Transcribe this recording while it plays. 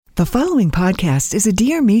The following podcast is a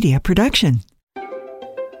Dear Media production.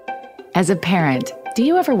 As a parent, do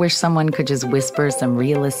you ever wish someone could just whisper some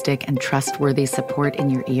realistic and trustworthy support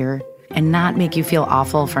in your ear and not make you feel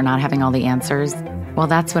awful for not having all the answers? Well,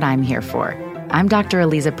 that's what I'm here for. I'm Dr.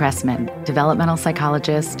 Eliza Pressman, developmental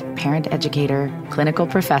psychologist, parent educator, clinical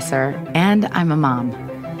professor, and I'm a mom.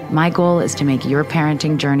 My goal is to make your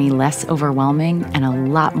parenting journey less overwhelming and a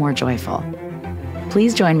lot more joyful.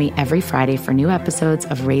 Please join me every Friday for new episodes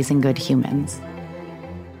of Raising Good Humans.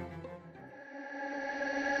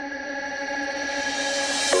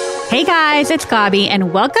 Hey guys, it's Gabi,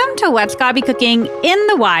 and welcome to What's Gabi Cooking in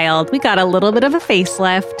the Wild. We got a little bit of a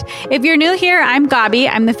facelift. If you're new here, I'm Gabi.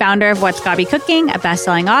 I'm the founder of What's Gabi Cooking, a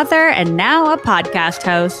best-selling author, and now a podcast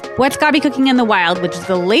host. What's Gabi Cooking in the Wild, which is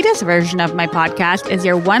the latest version of my podcast, is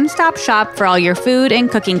your one-stop shop for all your food and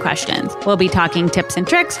cooking questions. We'll be talking tips and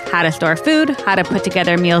tricks, how to store food, how to put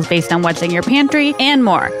together meals based on what's in your pantry, and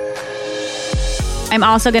more. I'm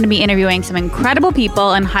also going to be interviewing some incredible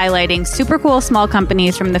people and highlighting super cool small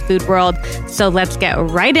companies from the food world. So let's get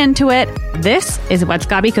right into it. This is What's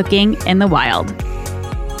Gabi Cooking in the Wild.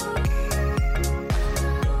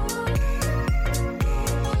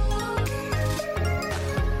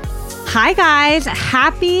 Hi guys,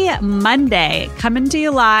 happy Monday. Coming to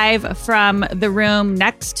you live from the room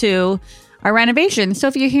next to our renovation. So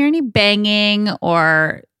if you hear any banging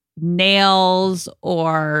or nails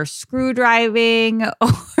or screw driving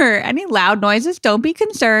or any loud noises, don't be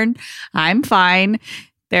concerned. I'm fine.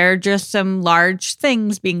 There are just some large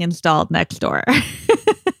things being installed next door.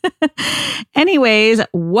 Anyways,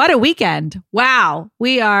 what a weekend. Wow.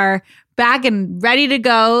 We are back and ready to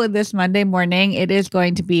go this Monday morning. It is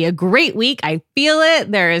going to be a great week. I feel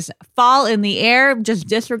it. There is fall in the air. Just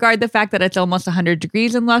disregard the fact that it's almost 100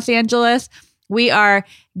 degrees in Los Angeles. We are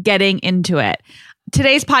getting into it.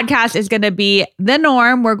 Today's podcast is going to be the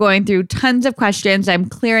norm. We're going through tons of questions. I'm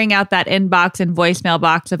clearing out that inbox and voicemail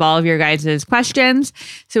box of all of your guys' questions.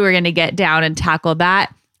 So we're going to get down and tackle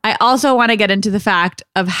that. I also want to get into the fact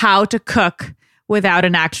of how to cook without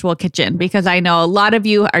an actual kitchen, because I know a lot of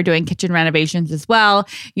you are doing kitchen renovations as well.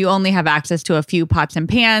 You only have access to a few pots and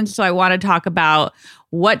pans. So I want to talk about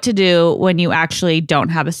what to do when you actually don't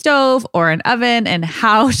have a stove or an oven and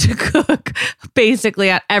how to cook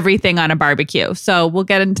basically everything on a barbecue. So we'll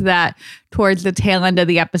get into that towards the tail end of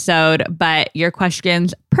the episode, but your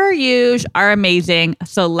questions per usual are amazing.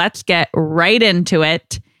 So let's get right into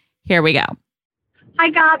it. Here we go.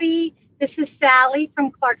 Hi, Gabi. This is Sally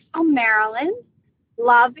from Clarksville, Maryland.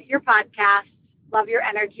 Love your podcast. Love your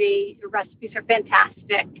energy. Your recipes are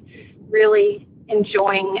fantastic. Really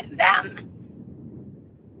enjoying them.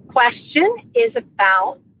 Question is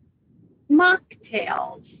about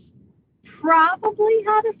mocktails. Probably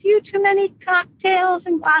had a few too many cocktails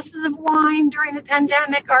and glasses of wine during the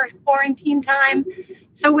pandemic or quarantine time.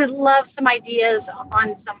 So would love some ideas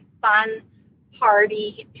on some fun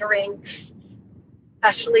party drinks,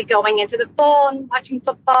 especially going into the fall and watching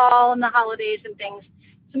football and the holidays and things.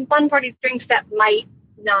 Some fun party drinks that might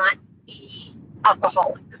not be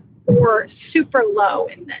alcoholic or super low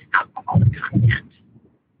in the alcoholic content.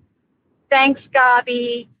 Thanks,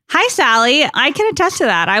 Gabi. Hi, Sally. I can attest to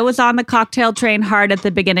that. I was on the cocktail train hard at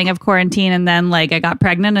the beginning of quarantine, and then I got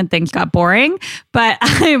pregnant and things got boring, but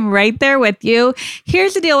I'm right there with you.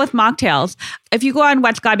 Here's the deal with mocktails. If you go on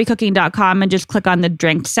whatsgabicooking.com and just click on the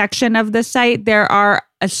drink section of the site, there are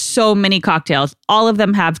so many cocktails. All of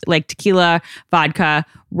them have tequila, vodka,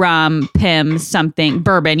 rum, Pimm's, something,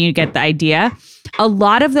 bourbon. You get the idea. A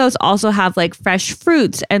lot of those also have fresh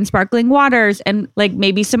fruits and sparkling waters and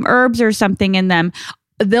maybe some herbs or something in them.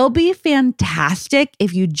 They'll be fantastic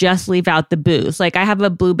if you just leave out the booze. I have a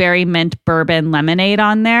blueberry mint bourbon lemonade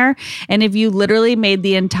on there. And if you literally made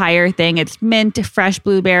the entire thing, it's mint, fresh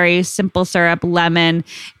blueberries, simple syrup, lemon,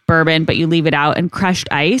 bourbon, but you leave it out and crushed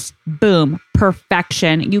ice. Boom.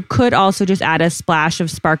 Perfection. You could also just add a splash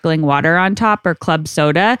of sparkling water on top or club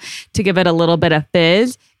soda to give it a little bit of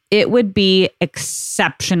fizz. It would be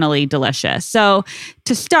exceptionally delicious. So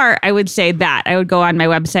to start, I would say that I would go on my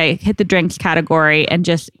website, hit the drinks category, and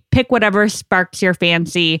just pick whatever sparks your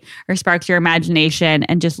fancy or sparks your imagination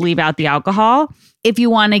and just leave out the alcohol. If you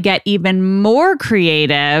want to get even more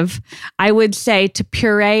creative, I would say to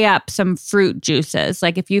puree up some fruit juices.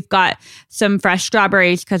 If you've got some fresh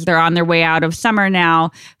strawberries because they're on their way out of summer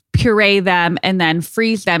now, puree them and then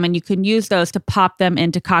freeze them, and you can use those to pop them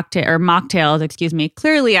into mocktails.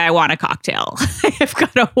 Clearly I want a cocktail. I've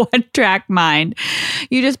got a one-track mind.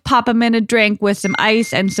 You just pop them in a drink with some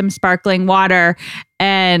ice and some sparkling water,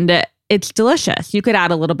 and it's delicious. You could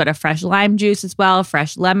add a little bit of fresh lime juice as well,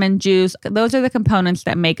 fresh lemon juice. Those are the components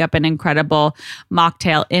that make up an incredible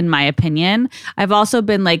mocktail, in my opinion. I've also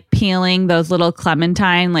been like peeling those little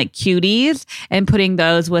clementine like cuties and putting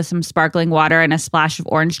those with some sparkling water and a splash of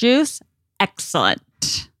orange juice. Excellent.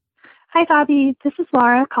 Hi, Bobby. This is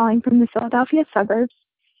Laura calling from the Philadelphia suburbs.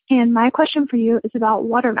 And my question for you is about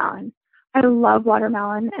watermelon. I love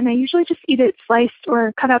watermelon, and I usually just eat it sliced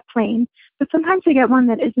or cut up plain, but sometimes I get one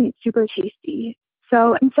that isn't super tasty.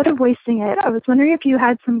 So instead of wasting it, I was wondering if you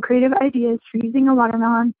had some creative ideas for using a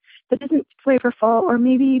watermelon that isn't flavorful or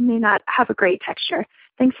maybe may not have a great texture.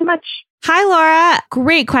 Thanks so much. Hi, Laura.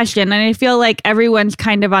 Great question. And I feel like everyone's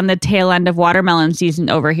kind of on the tail end of watermelon season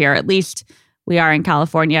over here. At least we are in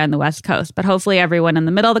California and the West Coast, but hopefully everyone in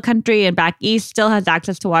the middle of the country and back east still has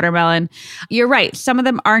access to watermelon. You're right. Some of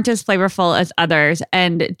them aren't as flavorful as others.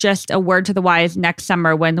 And just a word to the wise, next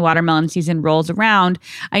summer when the watermelon season rolls around,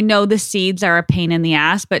 I know the seeds are a pain in the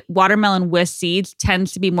ass, but watermelon with seeds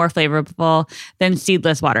tends to be more flavorful than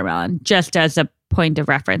seedless watermelon, just as a point of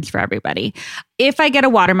reference for everybody. If I get a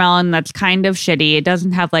watermelon that's kind of shitty, it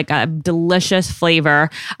doesn't have like a delicious flavor,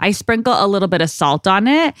 I sprinkle a little bit of salt on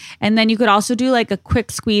it. And then you could also do like a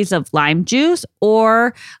quick squeeze of lime juice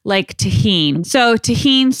or like tahini. So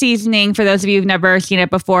tahini seasoning, for those of you who've never seen it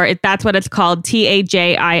before, that's what it's called,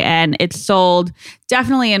 Tajin. It's sold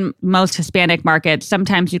definitely in most Hispanic markets.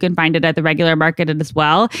 Sometimes you can find it at the regular market as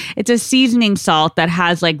well. It's a seasoning salt that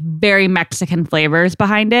has like very Mexican flavors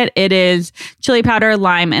behind it. It is chili powder,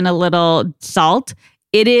 lime, and a little salt.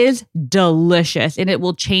 It is delicious and it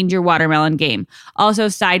will change your watermelon game. Also,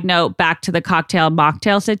 side note, back to the cocktail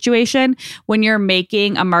mocktail situation. When you're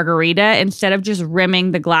making a margarita, instead of just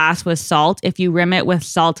rimming the glass with salt, if you rim it with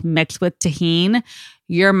salt mixed with tahini,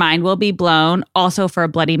 your mind will be blown. Also for a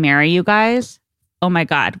Bloody Mary, you guys. Oh my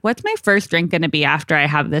God, what's my first drink going to be after I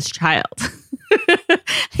have this child?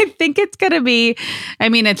 I think it's going to be,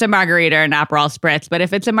 it's a margarita or an Aperol Spritz, but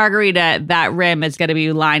if it's a margarita, that rim is going to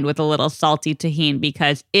be lined with a little salty tahini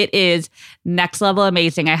because it is next level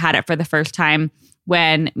amazing. I had it for the first time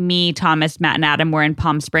when me, Thomas, Matt, and Adam were in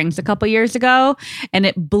Palm Springs a couple years ago, and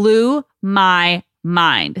it blew my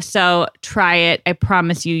mind. So try it. I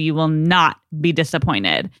promise you, you will not be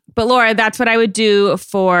disappointed. But Laura, that's what I would do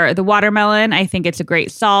for the watermelon. I think it's a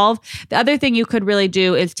great solve. The other thing you could really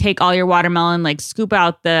do is take all your watermelon, like scoop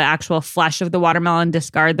out the actual flesh of the watermelon,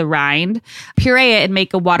 discard the rind, puree it and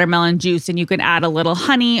make a watermelon juice. And you can add a little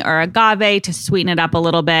honey or agave to sweeten it up a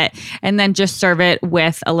little bit. And then just serve it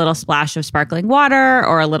with a little splash of sparkling water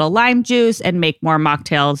or a little lime juice and make more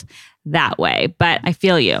mocktails that way. But I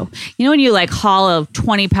feel you. You know when you like haul a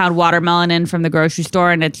 20-pound watermelon in from the grocery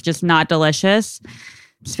store and it's just not delicious?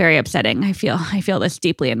 It's very upsetting. I feel this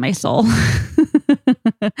deeply in my soul.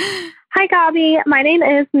 Hi, Gabi. My name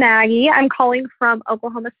is Maggie. I'm calling from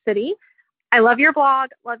Oklahoma City. I love your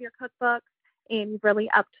blog, love your cookbooks, and you've really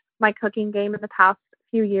upped my cooking game in the past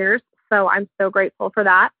few years. So I'm so grateful for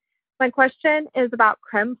that. My question is about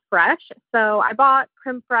creme fraiche. So I bought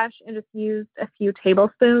creme fraiche and just used a few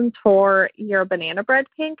tablespoons for your banana bread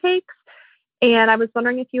pancakes. And I was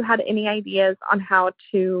wondering if you had any ideas on how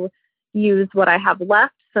to use what I have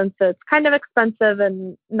left, since it's kind of expensive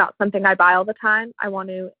and not something I buy all the time. I want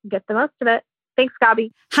to get the most of it. Thanks,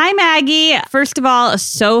 Gabi. Hi, Maggie. First of all,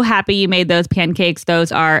 so happy you made those pancakes. Those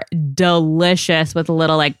are delicious with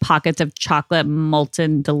little like pockets of chocolate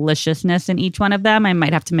molten deliciousness in each one of them. I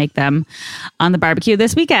might have to make them on the barbecue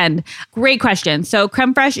this weekend. Great question. So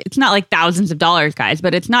creme fraiche, it's not like thousands of dollars, guys,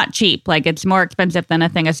 but it's not cheap. Like it's more expensive than a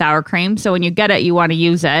thing of sour cream. So when you get it, you want to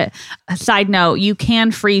use it. A side note, you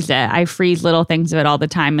can freeze it. I freeze little things of it all the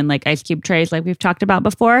time in like ice cube trays like we've talked about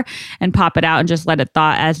before and pop it out and just let it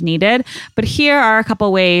thaw as needed. But here are a couple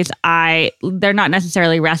ways they're not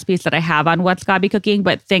necessarily recipes that I have on What's Gabi Cooking,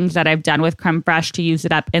 but things that I've done with creme fraiche to use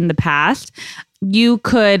it up in the past. You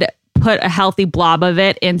could put a healthy blob of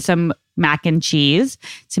it in some mac and cheese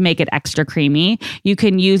to make it extra creamy. You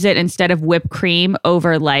can use it instead of whipped cream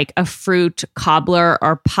over like a fruit cobbler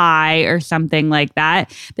or pie or something like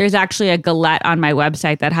that. There's actually a galette on my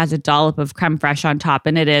website that has a dollop of creme fraiche on top,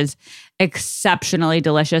 and it is exceptionally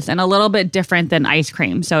delicious and a little bit different than ice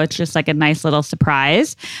cream. So it's just like a nice little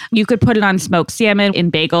surprise. You could put it on smoked salmon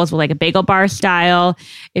in bagels with like a bagel bar style.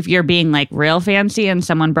 If you're being like real fancy and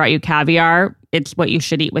someone brought you caviar, it's what you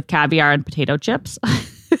should eat with caviar and potato chips.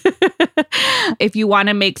 If you want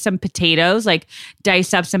to make some potatoes, like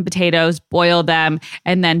dice up some potatoes, boil them,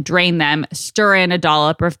 and then drain them, stir in a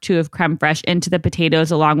dollop or two of creme fraiche into the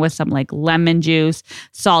potatoes along with some like lemon juice,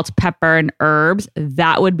 salt, pepper, and herbs.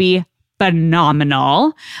 That would be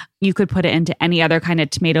phenomenal. You could put it into any other kind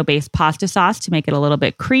of tomato-based pasta sauce to make it a little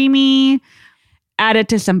bit creamy. Add it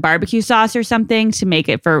to some barbecue sauce or something to make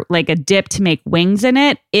it for like a dip to make wings in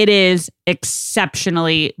it. It is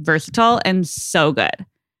exceptionally versatile and so good.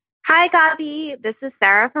 Hi, Gabi. This is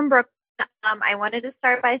Sarah from Brooklyn. I wanted to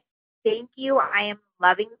start by thank you. I am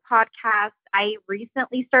loving the podcast. I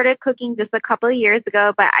recently started cooking just a couple of years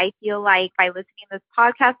ago, but I feel like by listening to this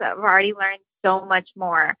podcast, I've already learned so much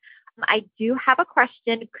more. I do have a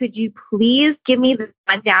question. Could you please give me the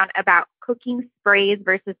rundown about cooking sprays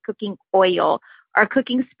versus cooking oil? Are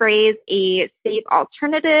cooking sprays a safe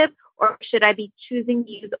alternative, or should I be choosing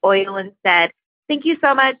to use oil instead? Thank you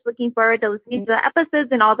so much. Looking forward to listening to the episodes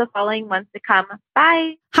and all the following ones to come.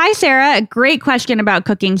 Bye. Hi, Sarah. Great question about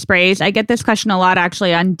cooking sprays. I get this question a lot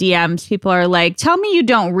actually on DMs. People are like, tell me you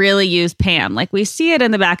don't really use Pam. Like we see it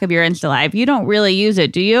in the back of your Insta Live. You don't really use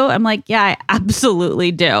it, do you? I'm like, yeah, I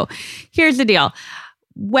absolutely do. Here's the deal.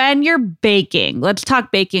 When you're baking, let's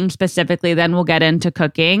talk baking specifically, then we'll get into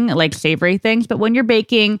cooking, like savory things. But when you're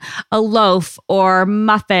baking a loaf or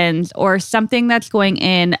muffins or something that's going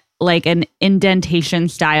in like an indentation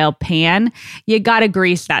style pan, you got to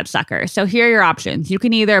grease that sucker. So here are your options. You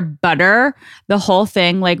can either butter the whole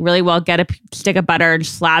thing, like really well, get a stick of butter and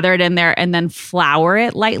slather it in there and then flour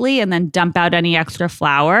it lightly and then dump out any extra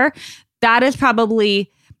flour. That is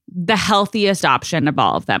probably the healthiest option of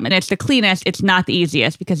all of them. And it's the cleanest. It's not the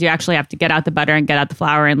easiest because you actually have to get out the butter and get out the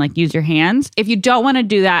flour and like use your hands. If you don't want to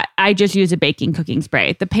do that, I just use a baking cooking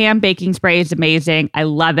spray. The Pam baking spray is amazing. I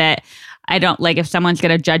love it. I don't like if someone's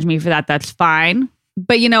going to judge me for that, that's fine.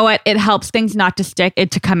 But you know what? It helps things not to stick,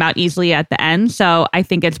 it to come out easily at the end. So I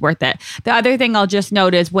think it's worth it. The other thing I'll just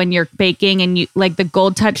note is when you're baking and you like the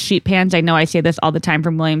Gold Touch sheet pans, I know I say this all the time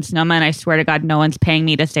from Williams Sonoma, and I swear to God, no one's paying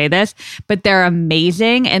me to say this, but they're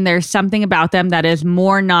amazing. And there's something about them that is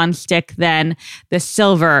more nonstick than the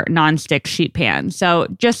silver nonstick sheet pan. So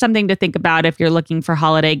just something to think about if you're looking for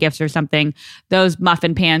holiday gifts or something. Those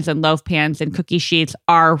muffin pans and loaf pans and cookie sheets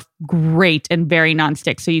are great and very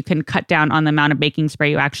nonstick. So you can cut down on the amount of baking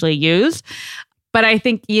spray you actually use. But I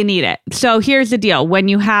think you need it. So here's the deal. When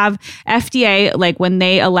you have FDA, like when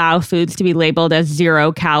they allow foods to be labeled as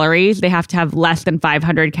 0 calories, they have to have less than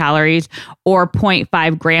 500 calories or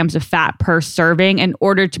 0.5 grams of fat per serving in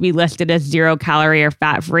order to be listed as 0 calorie or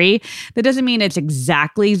fat free. That doesn't mean it's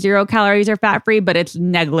exactly 0 calories or fat free, but it's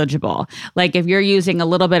negligible. Like if you're using a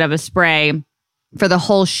little bit of a spray for the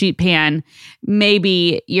whole sheet pan,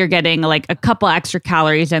 maybe you're getting like a couple extra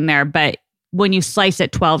calories in there, but when you slice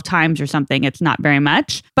it 12 times or something, it's not very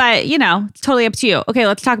much. But, you know, it's totally up to you. Okay,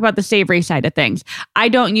 let's talk about the savory side of things. I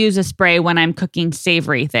don't use a spray when I'm cooking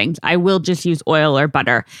savory things. I will just use oil or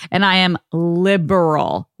butter. And I am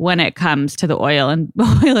liberal when it comes to the oil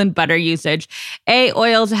and butter usage.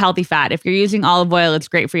 Oil is a healthy fat. If you're using olive oil, it's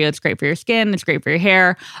great for you. It's great for your skin. It's great for your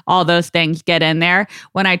hair. All those things get in there.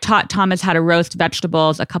 When I taught Thomas how to roast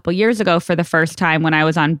vegetables a couple years ago for the first time when I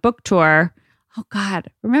was on book tour, oh God,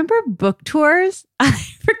 remember book tours? I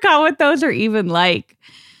forgot what those are even like.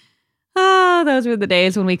 Oh, those were the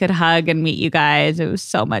days when we could hug and meet you guys. It was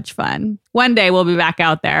so much fun. One day we'll be back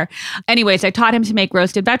out there. Anyways, I taught him to make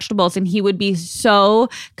roasted vegetables, and he would be so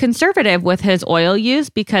conservative with his oil use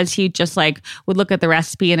because he just like would look at the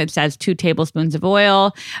recipe and it says 2 tablespoons of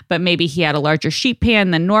oil, but maybe he had a larger sheet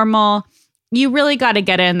pan than normal. You really got to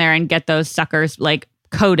get in there and get those suckers like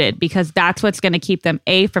coated, because that's what's going to keep them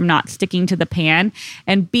A, from not sticking to the pan,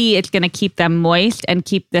 and B, it's going to keep them moist and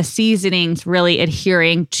keep the seasonings really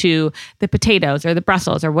adhering to the potatoes or the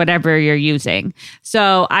Brussels or whatever you're using.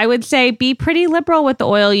 So I would say be pretty liberal with the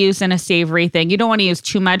oil use in a savory thing. You don't want to use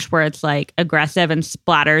too much where it's like aggressive and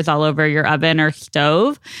splatters all over your oven or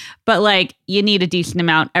stove, but like you need a decent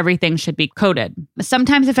amount. Everything should be coated.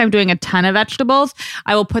 Sometimes if I'm doing a ton of vegetables,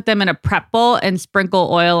 I will put them in a prep bowl and sprinkle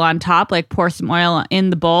oil on top, like pour some oil in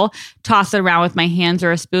the bowl, toss it around with my hands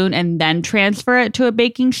or a spoon, and then transfer it to a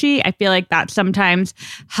baking sheet. I feel like that sometimes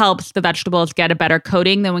helps the vegetables get a better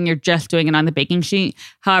coating than when you're just doing it on the baking sheet.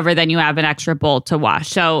 However, then you have an extra bowl to wash.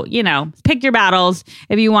 So, you know, pick your battles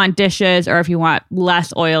if you want dishes or if you want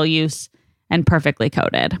less oil use and perfectly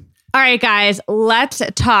coated. All right, guys, let's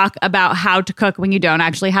talk about how to cook when you don't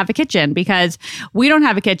actually have a kitchen, because we don't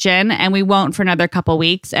have a kitchen and we won't for another couple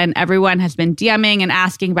weeks. And everyone has been DMing and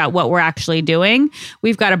asking about what we're actually doing.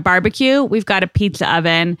 We've got a barbecue, we've got a pizza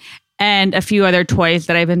oven, and a few other toys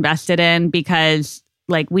that I've invested in because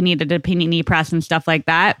like we needed a panini press and stuff like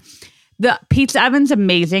that. The pizza oven's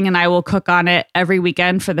amazing and I will cook on it every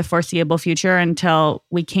weekend for the foreseeable future until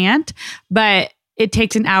we can't. But it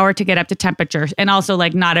takes an hour to get up to temperature. And also,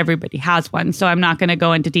 like, not everybody has one. So I'm not going to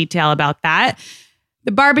go into detail about that.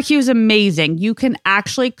 The barbecue is amazing. You can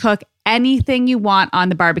actually cook anything you want on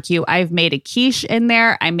the barbecue. I've made a quiche in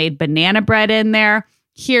there. I made banana bread in there.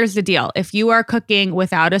 Here's the deal. If you are cooking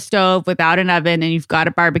without a stove, without an oven, and you've got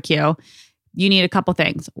a barbecue, you need a couple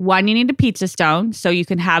things. One, you need a pizza stone so you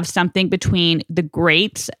can have something between the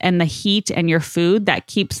grates and the heat and your food that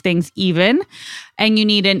keeps things even. And you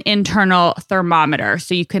need an internal thermometer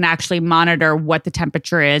so you can actually monitor what the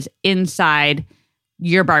temperature is inside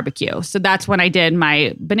your barbecue. So that's when I did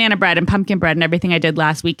my banana bread and pumpkin bread and everything I did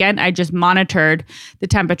last weekend. I just monitored the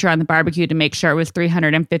temperature on the barbecue to make sure it was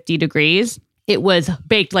 350 degrees. It was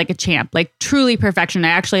baked like a champ, like truly perfection.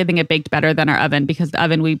 I think it baked better than our oven because the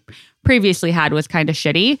oven we previously had was kind of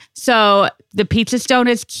shitty. So the pizza stone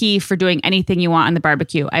is key for doing anything you want on the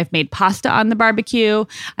barbecue. I've made pasta on the barbecue.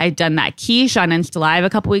 I've done that quiche on Insta Live a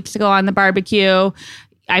couple weeks ago on the barbecue.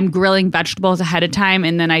 I'm grilling vegetables ahead of time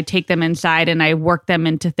and then I take them inside and I work them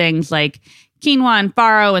into things like quinoa and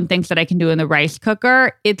farro and things that I can do in the rice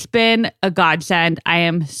cooker. It's been a godsend. I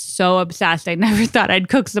am so obsessed. I never thought I'd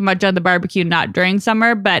cook so much on the barbecue, not during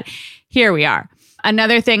summer, but here we are.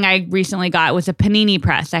 Another thing I recently got was a panini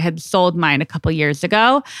press. I had sold mine a couple years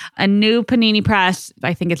ago. A new panini press,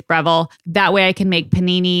 I think it's Breville. That way I can make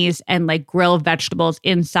paninis and like grill vegetables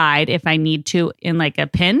inside if I need to in like a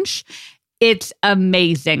pinch. It's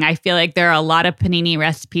amazing. I feel like there are a lot of panini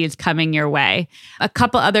recipes coming your way. A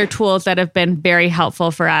couple other tools that have been very helpful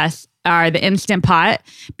for us are the Instant Pot,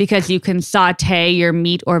 because you can saute your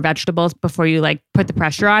meat or vegetables before you like put the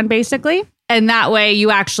pressure on, basically. And that way you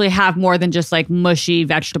actually have more than just like mushy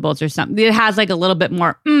vegetables or something. It has like a little bit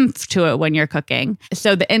more oomph to it when you're cooking.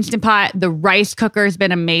 So the Instant Pot, the rice cooker has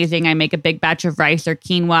been amazing. I make a big batch of rice or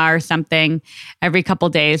quinoa or something every couple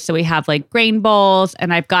days. So we have like grain bowls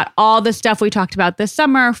and I've got all the stuff we talked about this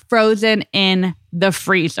summer frozen in the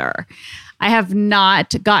freezer. I have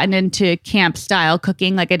not gotten into camp style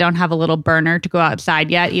cooking. Like I don't have a little burner to go outside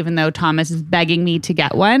yet, even though Thomas is begging me to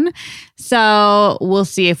get one. So we'll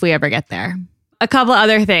see if we ever get there. A couple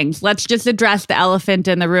other things. Let's just address the elephant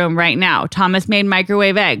in the room right now. Thomas made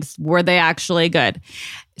microwave eggs. Were they actually good?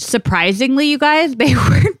 Surprisingly, you guys, they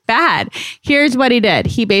weren't bad. Here's what he did.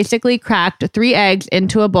 He basically cracked 3 eggs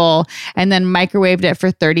into a bowl and then microwaved it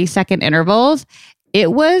for 30-second intervals.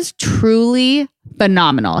 It was truly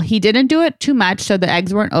phenomenal. He didn't do it too much, so the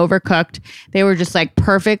eggs weren't overcooked. They were just like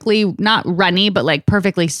perfectly, not runny, but like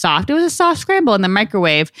perfectly soft. It was a soft scramble in the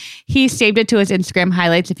microwave. He saved it to his Instagram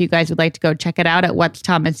highlights if you guys would like to go check it out at What's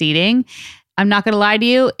Thomas Eating. I'm not going to lie to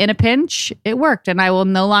you, in a pinch, it worked, and I will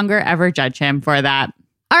no longer ever judge him for that.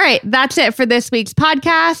 All right, that's it for this week's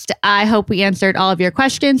podcast. I hope we answered all of your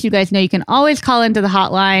questions. You guys know you can always call into the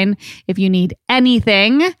hotline if you need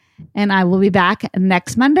anything. And I will be back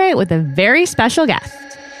next Monday with a very special guest.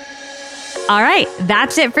 All right,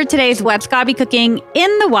 that's it for today's What's Gobby Cooking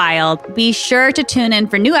in the Wild. Be sure to tune in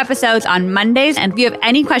for new episodes on Mondays. And if you have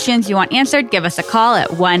any questions you want answered, give us a call at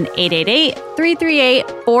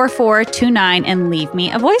 1-888-338-4429 and leave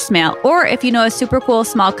me a voicemail. Or if you know a super cool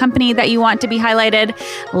small company that you want to be highlighted,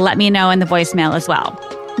 let me know in the voicemail as well.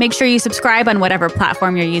 Make sure you subscribe on whatever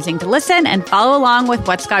platform you're using to listen and follow along with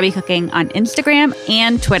What's Gobby Cooking on Instagram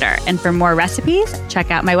and Twitter. And for more recipes,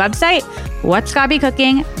 check out my website,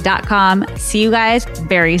 whatsgobbycooking.com. See you guys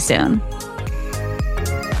very soon.